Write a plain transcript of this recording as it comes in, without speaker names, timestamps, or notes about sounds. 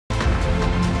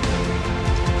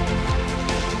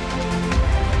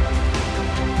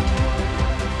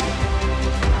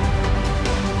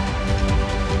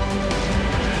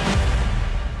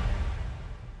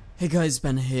Hey guys,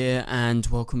 Ben here and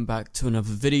welcome back to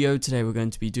another video. Today we're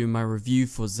going to be doing my review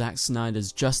for Zack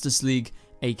Snyder's Justice League,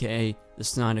 aka the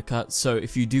Snyder Cut. So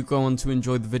if you do go on to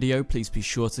enjoy the video, please be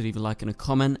sure to leave a like and a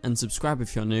comment and subscribe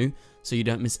if you're new so you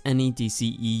don't miss any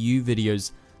DCEU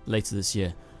videos later this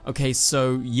year. Okay,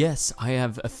 so yes, I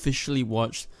have officially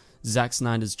watched Zack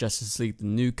Snyder's Justice League, the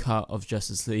new cut of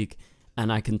Justice League,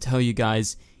 and I can tell you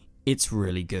guys, it's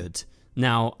really good.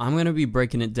 Now, I'm going to be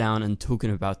breaking it down and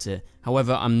talking about it.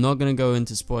 However, I'm not going to go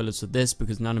into spoilers for this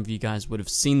because none of you guys would have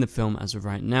seen the film as of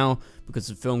right now, because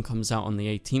the film comes out on the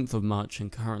 18th of March and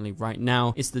currently right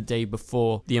now it's the day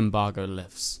before the embargo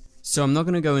lifts. So I'm not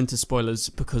going to go into spoilers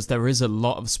because there is a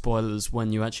lot of spoilers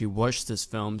when you actually watch this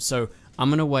film. So I'm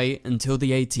going to wait until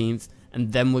the 18th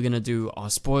and then we're going to do our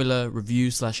spoiler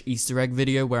review / Easter egg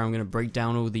video where I'm going to break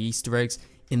down all the Easter eggs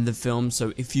in the film.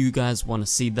 So if you guys want to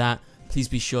see that, please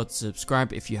be sure to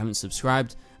subscribe if you haven't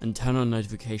subscribed and turn on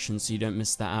notifications so you don't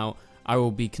miss that out. I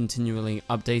will be continually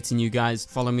updating you guys.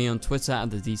 Follow me on Twitter at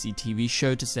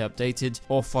TheDCTVshow to stay updated,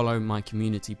 or follow my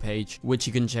community page, which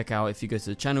you can check out if you go to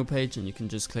the channel page and you can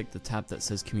just click the tab that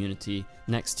says community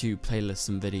next to playlists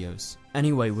and videos.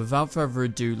 Anyway, without further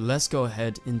ado, let's go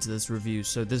ahead into this review.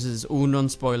 So this is all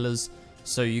non-spoilers,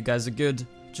 so you guys are good,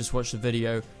 just watch the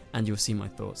video and you'll see my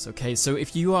thoughts. Okay, so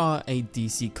if you are a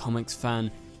DC Comics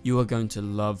fan, you are going to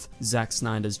love Zack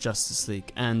Snyder's Justice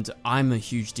League, and I'm a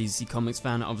huge DC Comics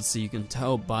fan, obviously you can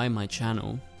tell by my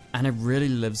channel, and it really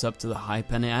lives up to the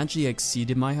hype, and it actually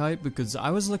exceeded my hype because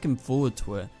I was looking forward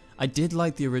to it. I did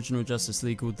like the original Justice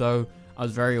League, although I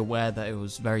was very aware that it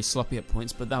was very sloppy at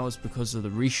points, but that was because of the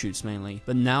reshoots mainly.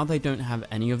 But now they don't have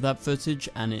any of that footage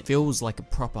and it feels like a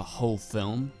proper whole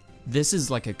film. This is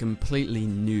like a completely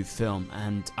new film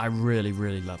and I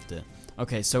really loved it.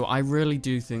 Okay, so I really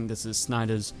do think this is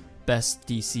Snyder's best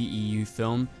DCEU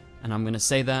film, and I'm going to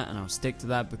say that and I'll stick to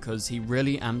that because he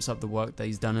really amps up the work that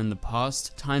he's done in the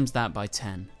past, times that by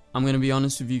 10. I'm going to be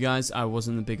honest with you guys, I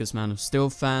wasn't the biggest Man of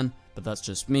Steel fan, but that's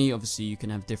just me. Obviously you can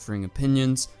have differing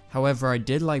opinions. However, I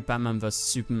did like Batman vs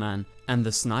Superman, and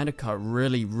the Snyder Cut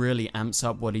really amps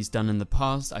up what he's done in the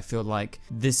past. I feel like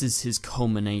this is his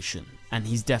culmination, and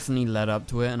he's definitely led up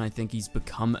to it, and I think he's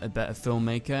become a better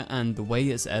filmmaker. And the way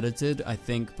it's edited, I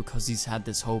think because he's had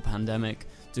this whole pandemic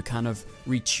to kind of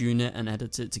retune it and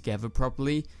edit it together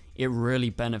properly, it really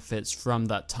benefits from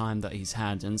that time that he's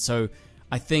had. And so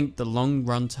I think the long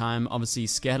run time obviously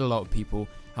scared a lot of people.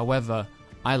 However,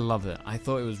 I love it. I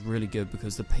thought it was really good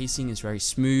because the pacing is very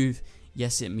smooth.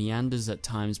 Yes, it meanders at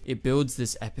times. It builds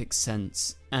this epic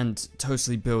sense and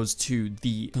totally builds to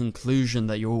the conclusion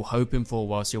that you're all hoping for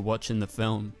whilst you're watching the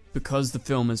film. Because the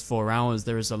film is 4 hours,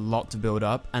 there is a lot to build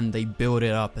up, and they build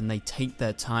it up and they take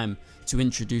their time to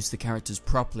introduce the characters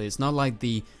properly. It's not like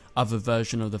the other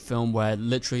version of the film where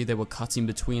literally they were cutting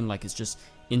between, like it's just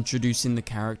introducing the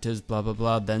characters, blah blah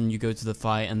blah, then you go to the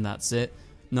fight and that's it.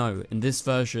 No, in this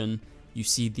version, you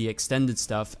see the extended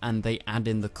stuff and they add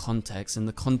in the context, and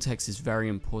the context is very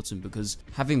important because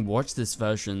having watched this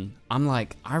version, I'm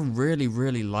like, I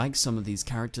really like some of these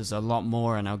characters a lot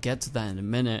more, and I'll get to that in a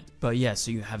minute. But yeah,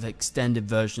 so you have extended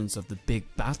versions of the big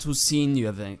battle scene, you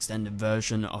have an extended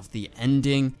version of the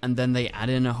ending, and then they add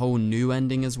in a whole new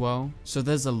ending as well. So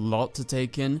there's a lot to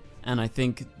take in, and I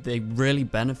think they really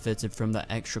benefited from that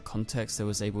extra context they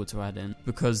was able to add in,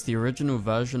 because the original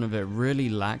version of it really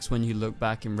lacks when you look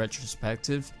back in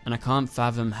retrospective, and I can't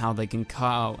fathom how they can cut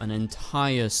out an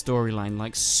entire storyline,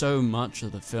 like so much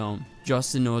of the film,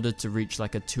 just in order to reach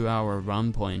like a 2-hour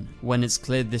run point, when it's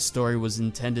clear this story was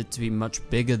intended to be much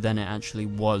bigger than it actually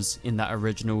was in that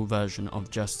original version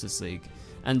of Justice League.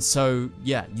 And so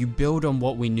yeah, you build on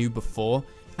what we knew before,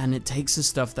 and it takes the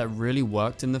stuff that really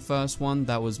worked in the first one,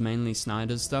 that was mainly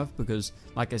Snyder's stuff, because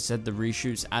like I said, the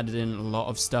reshoots added in a lot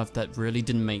of stuff that really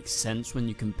didn't make sense when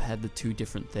you compared the two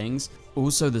different things.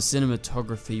 Also, the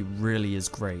cinematography really is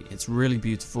great. It's really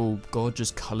beautiful,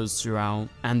 gorgeous colors throughout,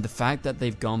 and the fact that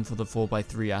they've gone for the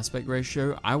 4:3 aspect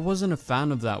ratio, I wasn't a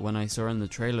fan of that when I saw it in the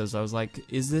trailers. I was like,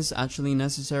 is this actually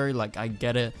necessary? Like, I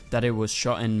get it that it was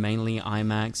shot in mainly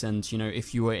IMAX, and you know,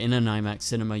 if you were in an IMAX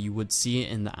cinema, you would see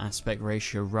it in the aspect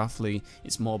ratio roughly.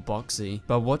 It's more boxy,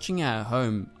 but watching it at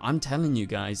home, I'm telling you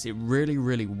guys, it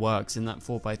really works in that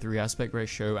 4:3 aspect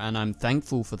ratio, and I'm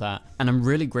thankful for that. And I'm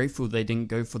really grateful they didn't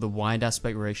go for the wide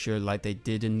aspect ratio like they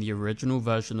did in the original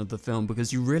version of the film,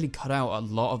 because you really cut out a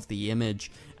lot of the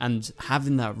image, and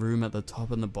having that room at the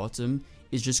top and the bottom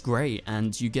is just great,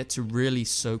 and you get to really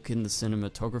soak in the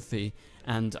cinematography.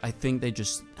 And I think they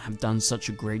just have done such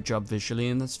a great job visually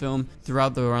in this film.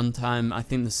 Throughout the runtime, I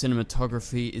think the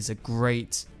cinematography is a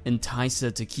great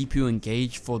enticer to keep you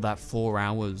engaged for that 4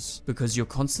 hours, because you're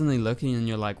constantly looking and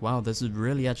you're like, wow, this is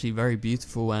really actually very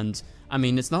beautiful. And I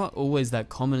mean, it's not always that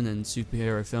common in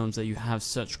superhero films that you have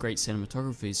such great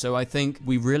cinematography, so I think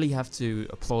we really have to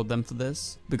applaud them for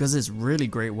this, because it's really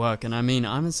great work. And I mean,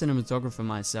 I'm a cinematographer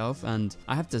myself, and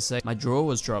I have to say, my draw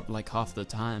was dropped like half the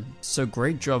time, so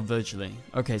great job visually.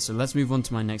 Okay, so let's move on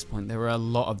to my next point. There are a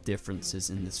lot of differences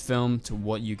in this film to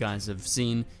what you guys have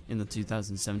seen in the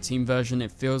 2017 version.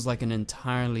 It feels like an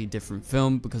entirely different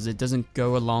film, because it doesn't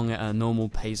go along at a normal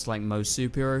pace like most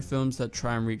superhero films that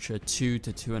try and reach a 2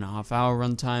 to 2.5 hour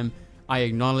runtime. I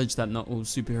acknowledge that not all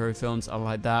superhero films are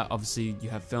like that. Obviously, you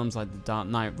have films like The Dark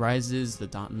Knight Rises, The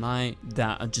Dark Knight,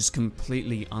 that are just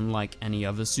completely unlike any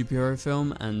other superhero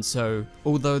film. And so,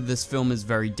 although this film is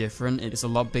very different, it's a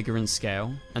lot bigger in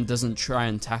scale and doesn't try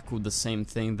and tackle the same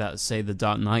thing that, say, The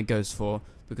Dark Knight goes for,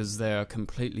 because they are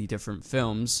completely different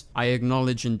films. I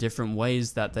acknowledge in different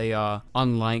ways that they are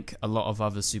unlike a lot of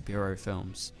other superhero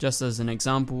films. Just as an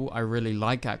example, I really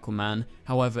like Aquaman,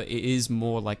 however it is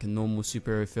more like a normal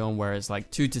superhero film where it's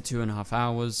like 2 to 2.5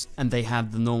 hours, and they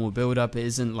have the normal build up. It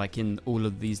isn't like in all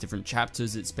of these different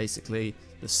chapters, it's basically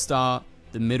the start,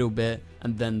 the middle bit,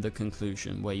 and then the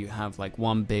conclusion, where you have like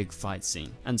one big fight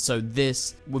scene. And so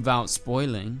this, without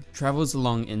spoiling, travels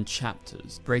along in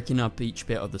chapters, breaking up each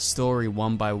bit of the story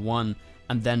one by one,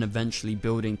 and then eventually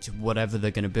building to whatever they're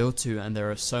going to build to. And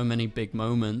there are so many big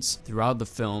moments throughout the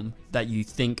film that you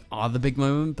think are the big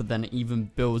moment, but then it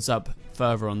even builds up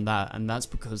further on that, and that's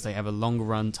because they have a longer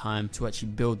run time to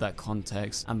actually build that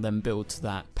context and then build to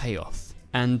that payoff.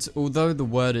 And although the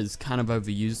word is kind of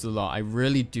overused a lot, I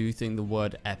really do think the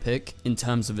word epic, in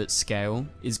terms of its scale,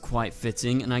 is quite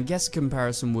fitting. And I guess a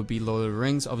comparison would be Lord of the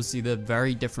Rings. Obviously, they're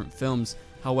very different films.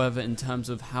 However, in terms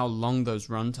of how long those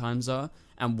run times are,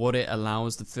 and what it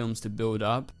allows the films to build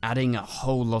up, adding a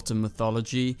whole lot of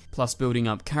mythology, plus building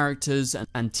up characters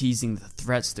and teasing the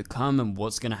threats to come and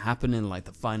what's going to happen in like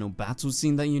the final battle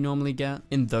scene that you normally get.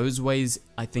 In those ways,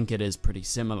 I think it is pretty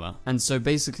similar. And so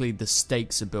basically the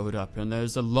stakes are built up, and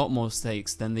there's a lot more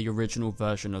stakes than the original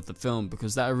version of the film,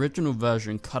 because that original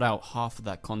version cut out half of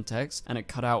that context and it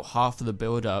cut out half of the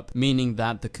build up, meaning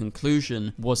that the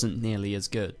conclusion wasn't nearly as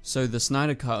good. So the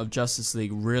Snyder cut of Justice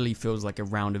League really feels like a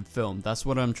rounded film. That's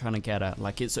what I'm trying to get at.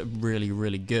 Like, it's a really,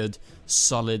 really good,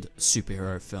 solid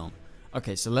superhero film.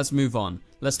 Okay, so let's move on.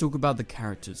 Let's talk about the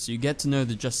characters. So you get to know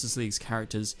the Justice League's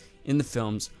characters in the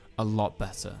films a lot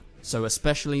better. So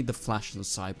especially the Flash and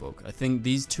Cyborg. I think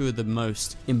these two are the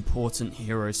most important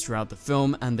heroes throughout the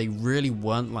film, and they really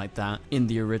weren't like that in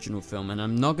the original film. And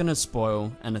I'm not going to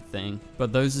spoil anything,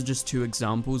 but those are just two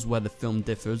examples where the film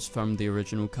differs from the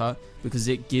original cut, because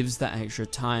it gives that extra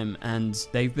time, and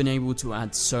they've been able to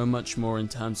add so much more in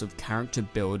terms of character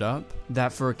build up,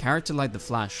 that for a character like the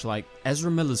Flash, like Ezra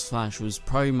Miller's Flash was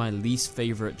probably my least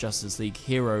favorite Justice League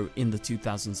hero in the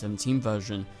 2017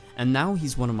 version. And now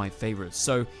he's one of my favorites.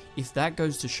 So if that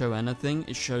goes to show anything,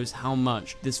 it shows how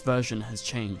much this version has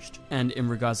changed. And in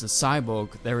regards to Cyborg,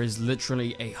 there is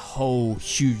literally a whole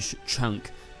huge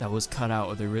chunk that was cut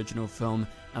out of the original film,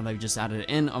 and they've just added it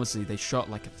in. Obviously they shot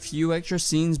like a few extra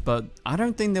scenes, but I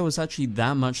don't think there was actually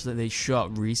that much that they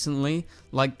shot recently.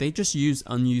 Like, they just used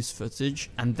unused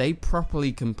footage and they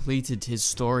properly completed his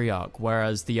story arc,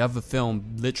 whereas the other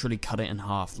film literally cut it in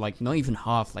half. Like, not even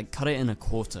half, like cut it in a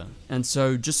quarter. And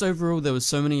so just overall, there was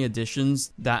so many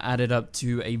additions that added up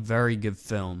to a very good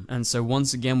film. And so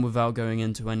once again, without going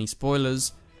into any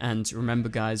spoilers, and remember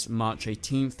guys, March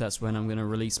 18th, that's when I'm going to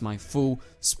release my full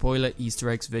spoiler Easter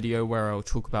eggs video, where I'll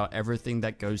talk about everything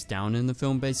that goes down in the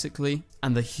film basically,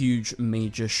 and the huge,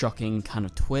 major, shocking kind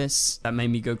of twists that made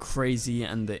me go crazy,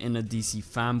 and the inner DC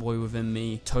fanboy within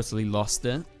me totally lost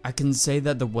it. I can say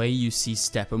that the way you see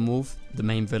Steppenwolf, the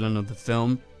main villain of the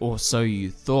film, or so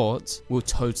you thought, will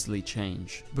totally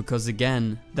change. Because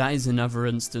again, that is another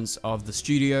instance of the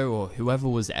studio or whoever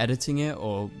was editing it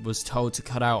or was told to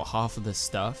cut out half of the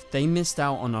stuff. They missed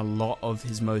out on a lot of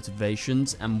his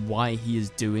motivations and why he is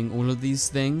doing all of these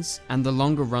things. And the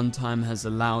longer runtime has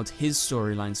allowed his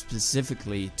storyline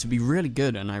specifically to be really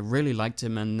good, and I really liked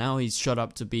him, and now he's shot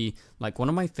up to be like one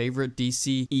of my favorite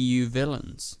DCEU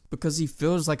villains. Because he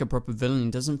feels like a proper villain,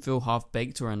 he doesn't feel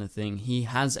half-baked or anything. He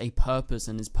has a purpose,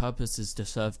 and his purpose is to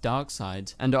serve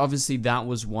Darkseid. And obviously that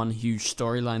was one huge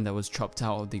storyline that was chopped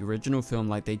out of the original film.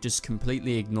 Like, they just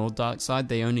completely ignored Darkseid.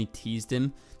 They only teased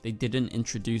him. They didn't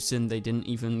introduce him. They didn't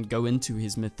even go into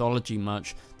his mythology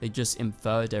much. They just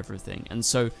inferred everything. And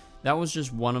so that was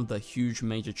just one of the huge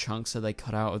major chunks that they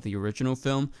cut out of the original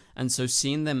film, and so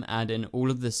seeing them add in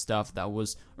all of this stuff that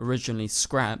was originally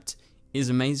scrapped is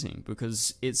amazing,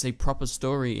 because it's a proper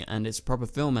story and it's a proper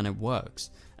film and it works.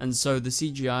 And so the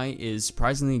CGI is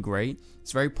surprisingly great,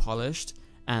 it's very polished,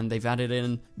 and they've added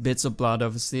in bits of blood.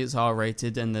 Obviously it's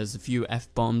R-rated and there's a few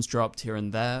F-bombs dropped here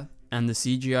and there, and the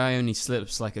CGI only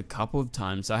slips like a couple of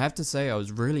times. I have to say I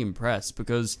was really impressed,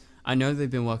 because I know they've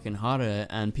been working hard at it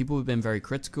and people have been very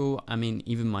critical. I mean,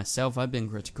 even myself, I've been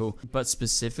critical, but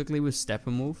specifically with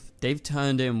Steppenwolf, they've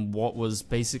turned in what was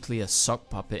basically a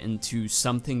sock puppet into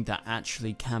something that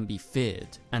actually can be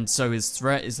feared. And so his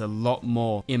threat is a lot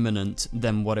more imminent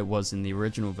than what it was in the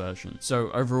original version.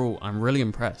 So overall, I'm really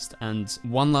impressed. And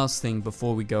one last thing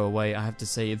before we go away, I have to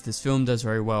say, if this film does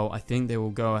very well, I think they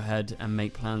will go ahead and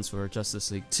make plans for a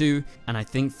Justice League 2, and I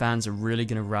think fans are really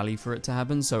going to rally for it to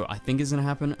happen. So I think it's going to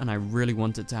happen, and I really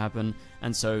want it to happen.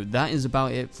 And so that is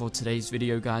about it for today's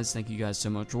video, guys. Thank you guys so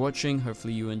much for watching.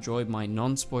 Hopefully you enjoyed my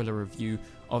non-spoiler review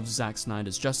of Zack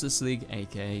Snyder's Justice League,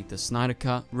 aka the Snyder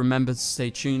Cut. Remember to stay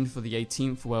tuned for the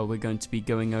 18th, where we're going to be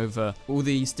going over all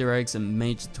the Easter eggs and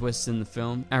major twists in the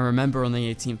film. And remember, on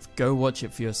the 18th, go watch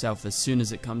it for yourself as soon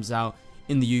as it comes out.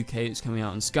 In the UK, it's coming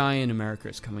out on Sky. In America,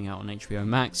 it's coming out on HBO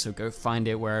Max. So go find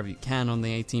it wherever you can on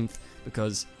the 18th,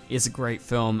 because it's a great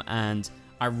film and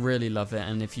I really love it,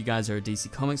 and if you guys are a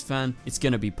DC Comics fan, it's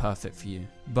gonna be perfect for you.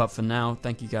 But for now,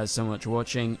 thank you guys so much for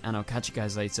watching, and I'll catch you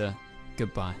guys later.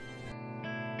 Goodbye.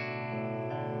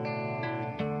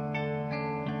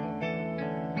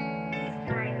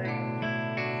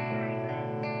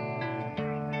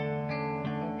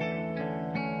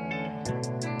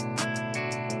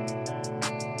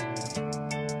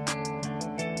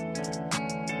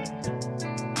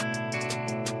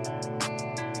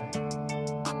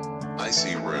 I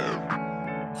see red.